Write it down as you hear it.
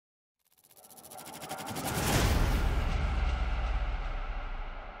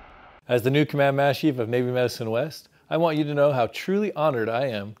As the new Command Master Chief of Navy Medicine West, I want you to know how truly honored I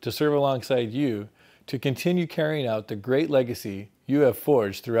am to serve alongside you to continue carrying out the great legacy you have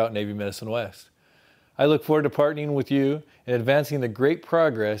forged throughout Navy Medicine West. I look forward to partnering with you in advancing the great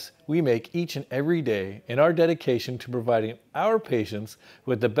progress we make each and every day in our dedication to providing our patients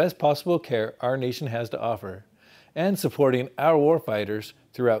with the best possible care our nation has to offer, and supporting our warfighters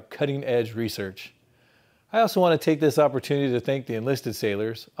throughout cutting-edge research. I also want to take this opportunity to thank the enlisted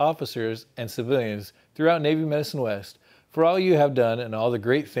sailors, officers, and civilians throughout Navy Medicine West for all you have done and all the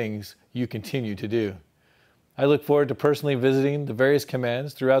great things you continue to do. I look forward to personally visiting the various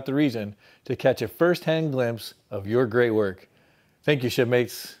commands throughout the region to catch a first-hand glimpse of your great work. Thank you,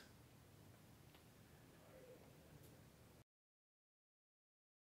 shipmates.